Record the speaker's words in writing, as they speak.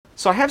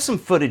So I have some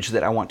footage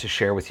that I want to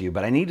share with you,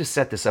 but I need to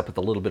set this up with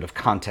a little bit of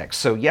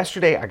context. So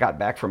yesterday I got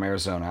back from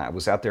Arizona. I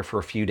was out there for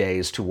a few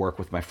days to work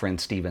with my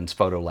friend Steven's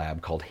photo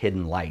lab called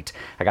Hidden Light.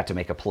 I got to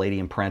make a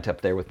palladium print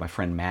up there with my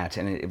friend Matt,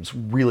 and it was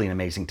really an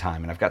amazing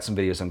time, and I've got some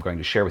videos I'm going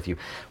to share with you.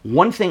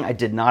 One thing I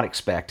did not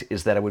expect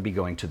is that I would be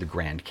going to the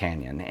Grand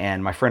Canyon,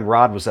 and my friend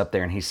Rod was up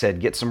there and he said,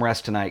 get some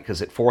rest tonight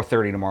because at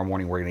 4:30 tomorrow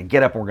morning we're going to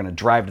get up and we're going to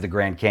drive to the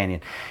Grand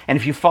Canyon. And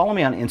if you follow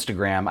me on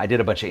Instagram, I did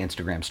a bunch of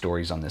Instagram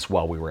stories on this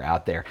while we were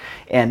out there.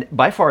 And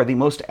by far the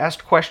most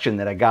asked question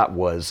that I got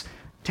was,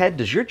 Ted,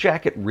 does your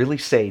jacket really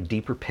say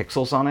Deeper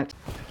Pixels on it?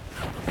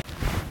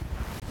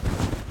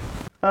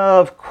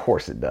 Of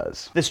course it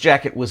does. This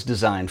jacket was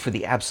designed for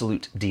the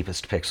absolute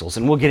deepest pixels,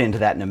 and we'll get into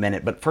that in a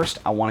minute, but first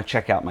I want to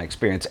check out my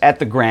experience at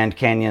the Grand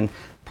Canyon.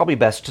 Probably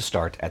best to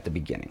start at the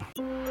beginning.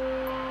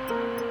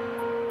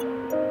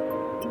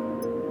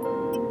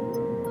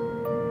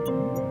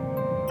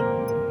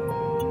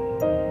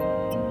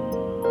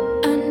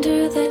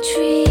 Under the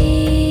tree.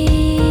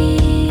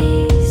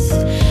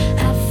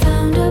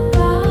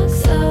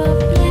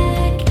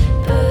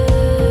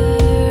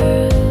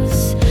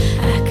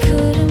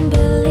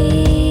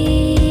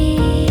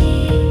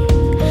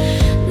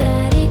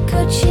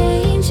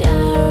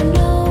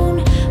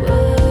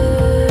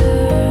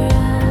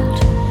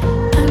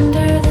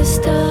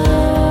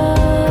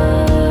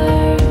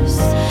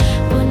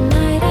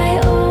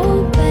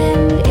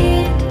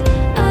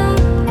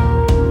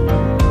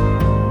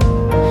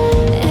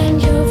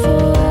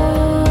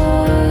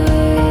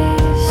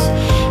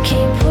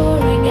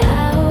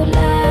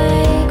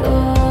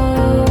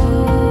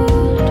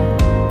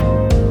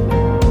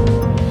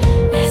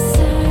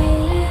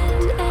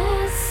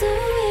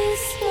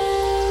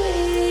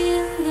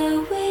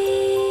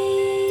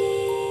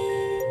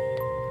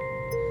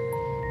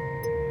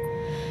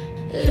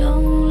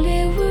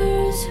 Lonely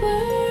words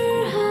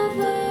were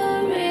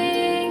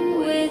hovering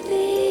within.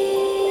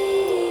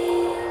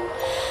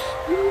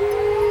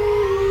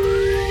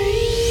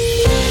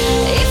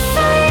 If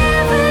I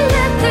ever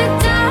let the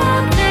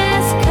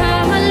darkness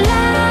come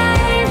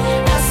alive,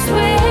 I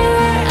swear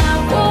I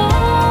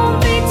won't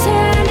be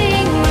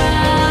turning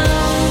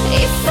round.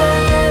 If I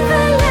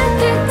ever let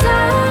the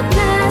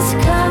darkness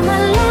come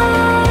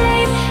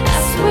alive, I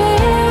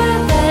swear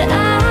that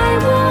I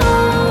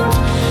won't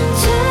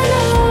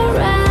turn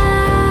around.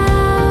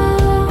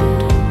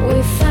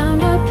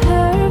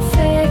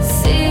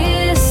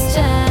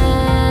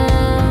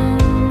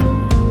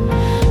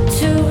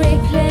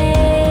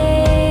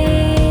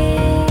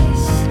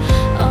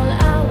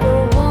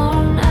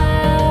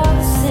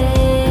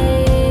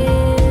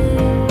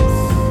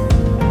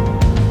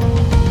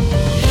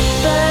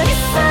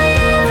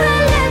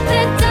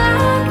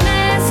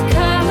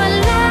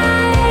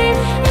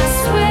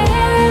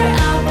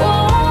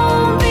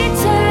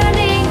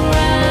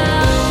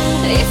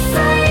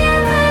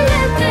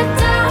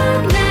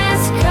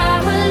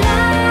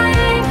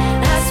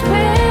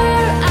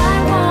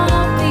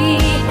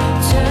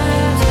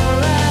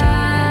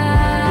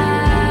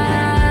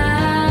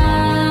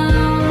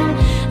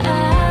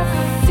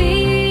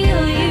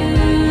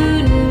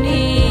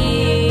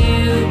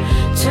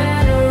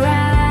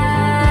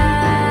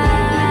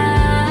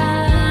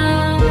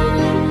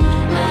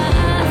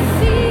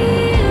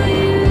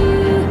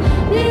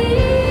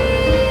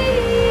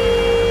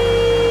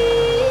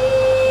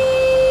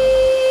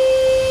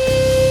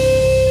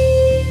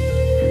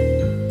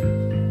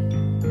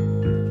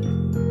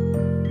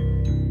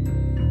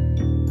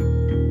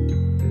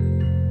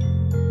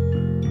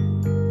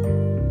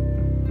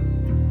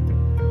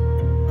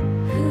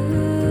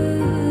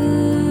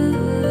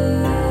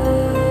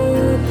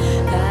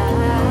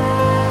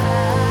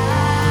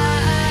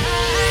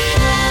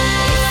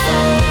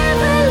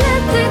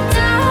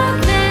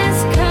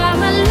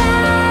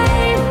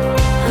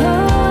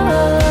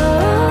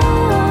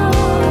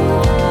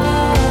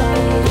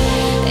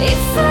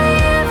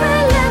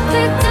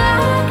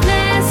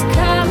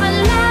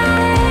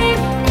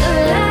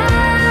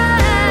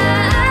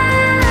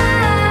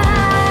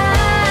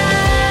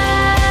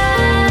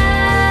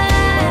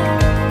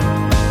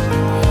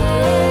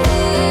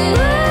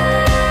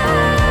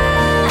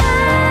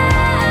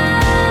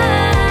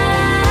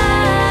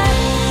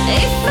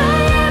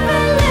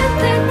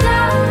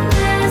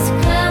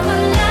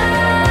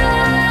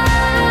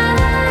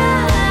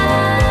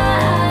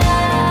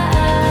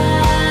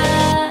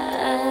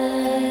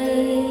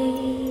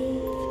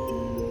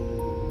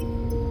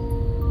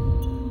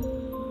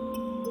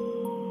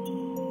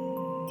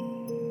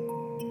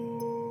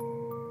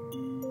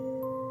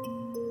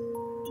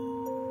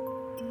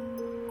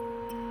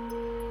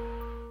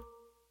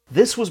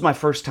 This was my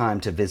first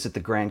time to visit the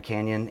Grand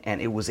Canyon, and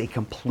it was a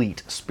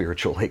complete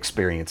spiritual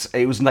experience.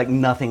 It was like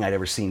nothing I'd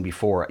ever seen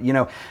before. You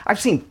know, I've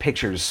seen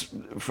pictures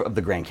of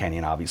the Grand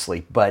Canyon,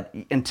 obviously, but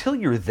until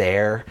you're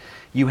there,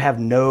 you have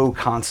no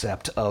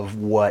concept of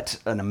what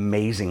an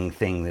amazing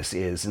thing this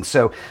is. And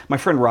so my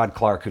friend Rod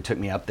Clark, who took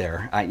me up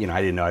there, I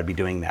didn't know I'd be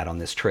doing that on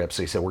this trip.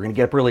 So he said, we're going to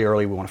get up really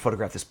early. We want to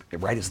photograph this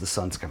right as the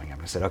sun's coming up.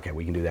 And I said, okay,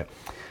 we can do that.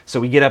 So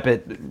we get up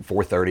at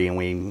 4:30 and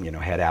we,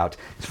 head out.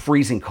 It's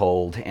freezing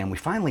cold, and we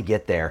finally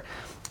get there.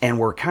 And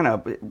we're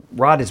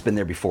Rod has been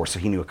there before, so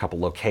he knew a couple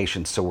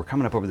locations. So we're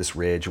coming up over this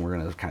ridge, and we're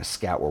going to kind of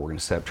scout where we're going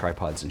to set up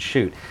tripods and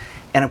shoot.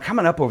 And I'm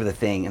coming up over the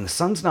thing, and the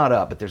sun's not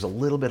up, but there's a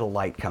little bit of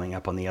light coming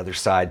up on the other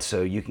side,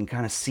 so you can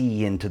kind of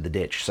see into the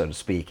ditch, so to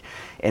speak.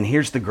 And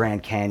here's the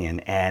Grand Canyon,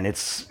 and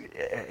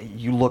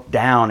you look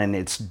down, and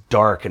it's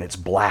dark, and it's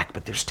black,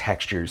 but there's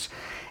textures.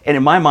 And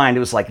in my mind,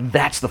 it was like,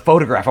 that's the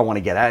photograph I want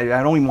to get.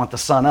 I don't even want the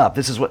sun up.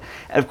 This is what,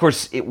 and of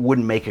course, it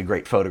wouldn't make a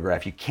great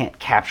photograph. You can't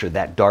capture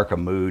that dark a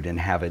mood and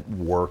have it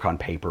work on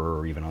paper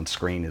or even on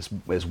screen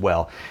as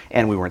well.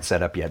 And we weren't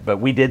set up yet, but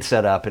we did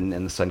set up, and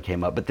the sun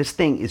came up. But this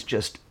thing is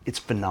just, it's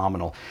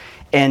phenomenal.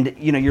 And,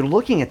 you're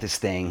looking at this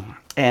thing,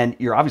 and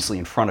you're obviously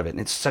in front of it, and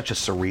it's such a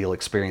surreal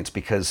experience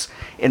because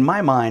in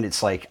my mind,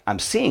 it's like, I'm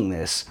seeing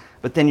this,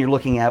 but then you're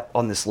looking up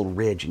on this little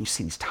ridge, and you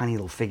see these tiny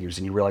little figures,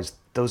 and you realize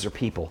those are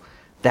people.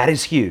 That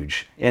is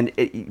huge, and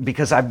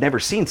because I've never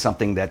seen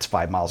something that's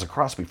 5 miles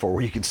across before,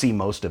 where you can see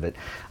most of it,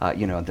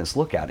 at this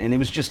lookout. And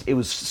it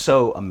was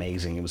so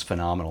amazing. It was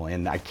phenomenal,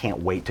 and I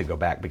can't wait to go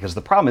back, because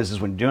the problem is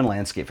when you're doing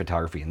landscape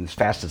photography, and as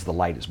fast as the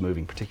light is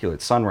moving, particularly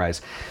at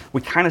sunrise, we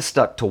kind of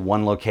stuck to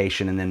one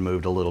location and then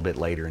moved a little bit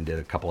later and did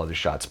a couple other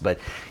shots. But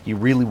you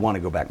really want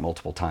to go back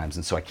multiple times,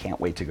 and so I can't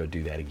wait to go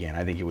do that again.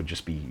 I think it would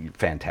just be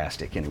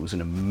fantastic, and it was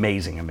an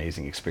amazing,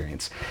 amazing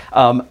experience.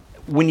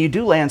 When you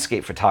do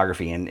landscape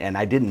photography, and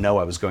I didn't know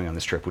I was going on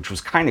this trip, which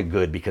was kind of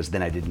good because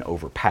then I didn't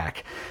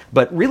overpack,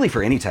 but really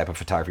for any type of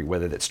photography,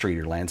 whether that's street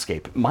or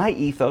landscape, my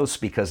ethos,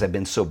 because I've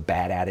been so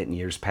bad at it in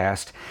years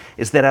past,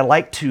 is that I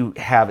like to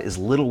have as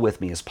little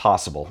with me as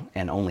possible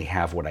and only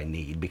have what I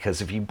need.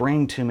 Because if you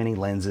bring too many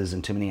lenses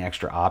and too many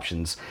extra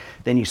options,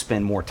 then you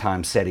spend more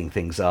time setting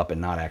things up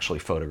and not actually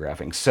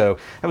photographing. So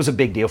that was a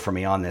big deal for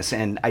me on this,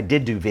 and I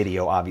did do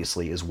video,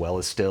 obviously, as well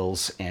as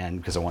stills,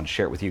 and because I wanted to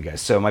share it with you guys.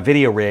 So my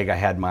video rig, I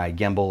had my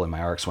gimbal and my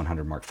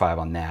RX100 Mark V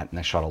on that, and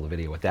I shot all the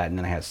video with that. And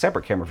then I had a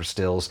separate camera for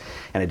stills,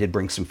 and I did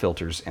bring some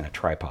filters and a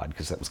tripod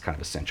because that was kind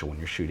of essential when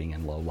you're shooting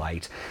in low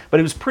light.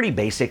 But it was pretty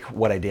basic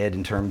what I did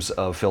in terms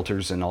of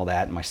filters and all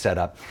that and my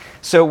setup.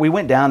 So we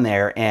went down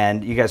there,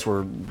 and you guys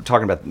were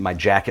talking about my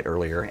jacket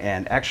earlier,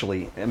 and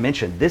actually I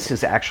mentioned this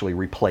has actually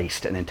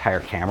replaced an entire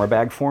camera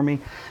bag for me,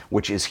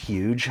 which is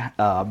huge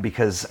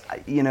because,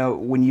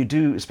 when you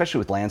do, especially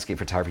with landscape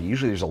photography,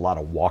 usually there's a lot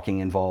of walking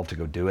involved to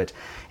go do it.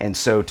 And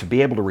so to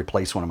be able to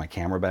replace one of my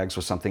camera bags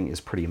with something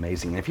is pretty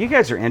amazing. And if you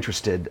guys are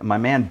interested, my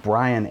man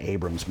Brian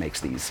Abrams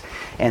makes these.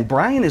 And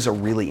Brian is a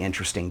really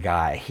interesting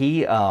guy.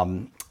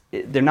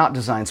 They're not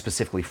designed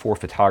specifically for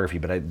photography,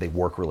 but they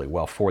work really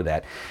well for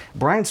that.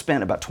 Brian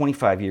spent about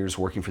 25 years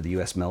working for the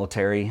U.S.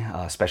 military,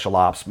 special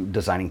ops,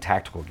 designing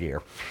tactical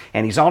gear.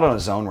 And he's all on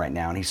his own right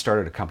now, and he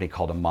started a company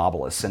called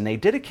Immobilis. And they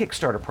did a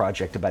Kickstarter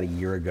project about a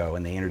year ago,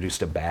 and they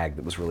introduced a bag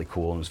that was really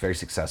cool and was very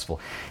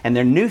successful. And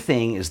their new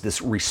thing is this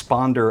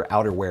Responder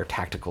outerwear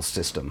tactical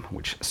system,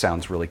 which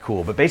sounds really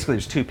cool. But basically,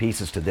 there's two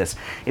pieces to this.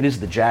 It is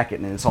the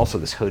jacket, and it's also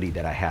this hoodie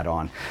that I had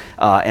on.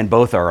 And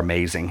both are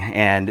amazing.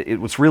 And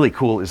what's really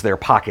cool is their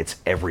pockets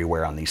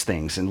everywhere on these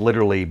things, and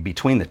literally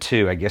between the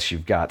two, I guess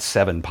you've got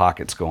 7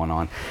 pockets going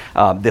on.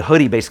 The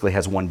hoodie basically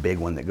has one big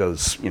one that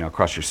goes,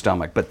 across your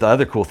stomach. But the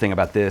other cool thing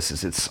about this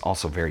is it's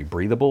also very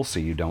breathable, so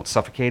you don't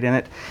suffocate in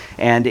it.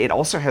 And it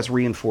also has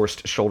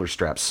reinforced shoulder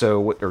straps,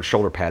 or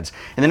shoulder pads.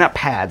 And they're not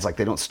pads, like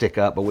they don't stick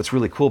up. But what's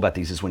really cool about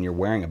these is when you're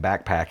wearing a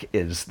backpack,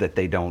 is that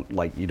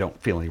you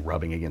don't feel any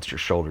rubbing against your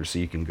shoulders, so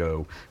you can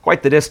go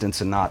quite the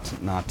distance and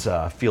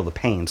not feel the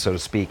pain, so to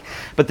speak.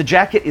 But the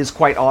jacket is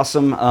quite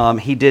awesome.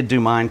 He did do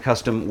mine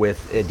custom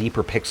with a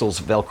Deeper Pixels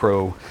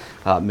Velcro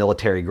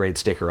military grade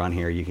sticker on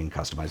here. You can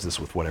customize this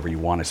with whatever you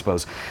want, I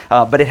suppose.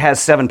 But it has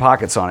 7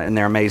 pockets on it, and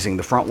they're amazing.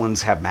 The front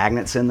ones have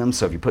magnets in them,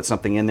 so if you put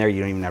something in there, you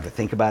don't even have to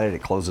think about it. It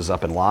closes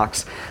up and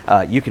locks.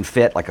 You can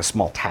fit like a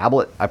small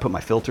tablet. I put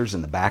my filters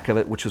in the back of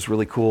it, which was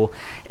really cool.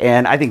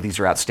 And I think these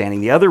are outstanding.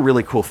 The other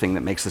really cool thing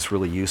that makes this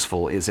really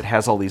useful is it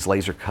has all these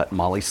laser cut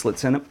MOLLE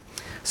slits in it.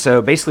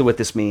 So basically what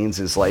this means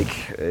is,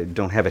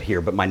 don't have it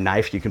here, but my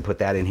knife, you can put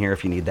that in here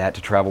if you need that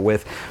to travel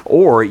with.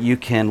 Or you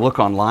can look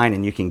online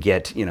and you can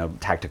get,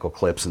 tactical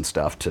clips and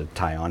stuff to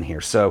tie on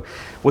here. So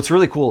what's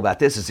really cool about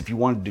this is if you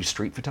want to do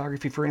street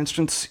photography, for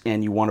instance,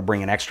 and you want to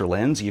bring an extra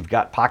lens, you've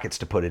got pockets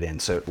to put it in.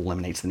 So it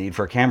eliminates the need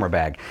for a camera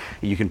bag.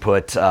 You can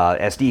put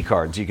SD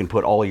cards. You can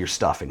put all your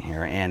stuff in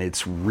here, and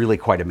it's really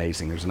quite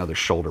amazing. There's another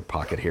shoulder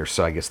pocket here,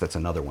 so I guess that's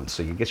another one.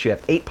 So you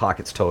have 8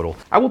 pockets total.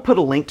 I will put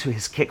a link to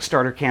his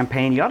Kickstarter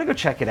campaign. You ought to go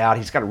check check it out.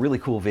 He's got a really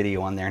cool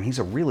video on there, and he's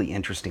a really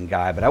interesting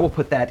guy, but I will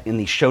put that in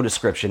the show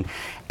description.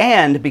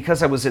 And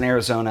because I was in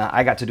Arizona,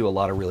 I got to do a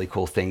lot of really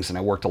cool things, and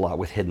I worked a lot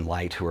with Hidden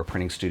Light, who are a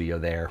printing studio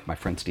there my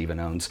friend Steven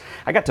owns.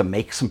 I got to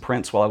make some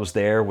prints while I was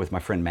there with my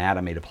friend Matt.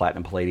 I made a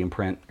platinum palladium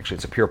print. Actually,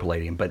 it's a pure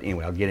palladium, but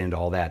anyway, I'll get into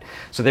all that.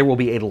 So there will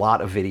be a lot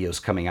of videos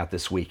coming out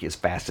this week as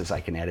fast as I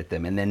can edit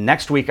them. And then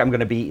next week, I'm going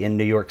to be in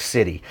New York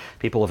City.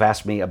 People have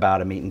asked me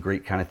about a meet and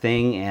greet kind of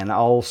thing, and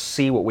I'll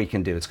see what we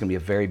can do. It's going to be a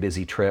very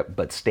busy trip,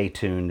 but stay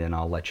tuned and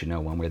I'll let you know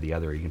one way or the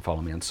other. You can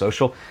follow me on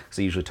social because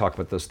I usually talk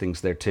about those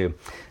things there too.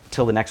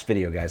 Until the next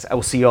video, guys, I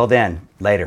will see you all then. Later.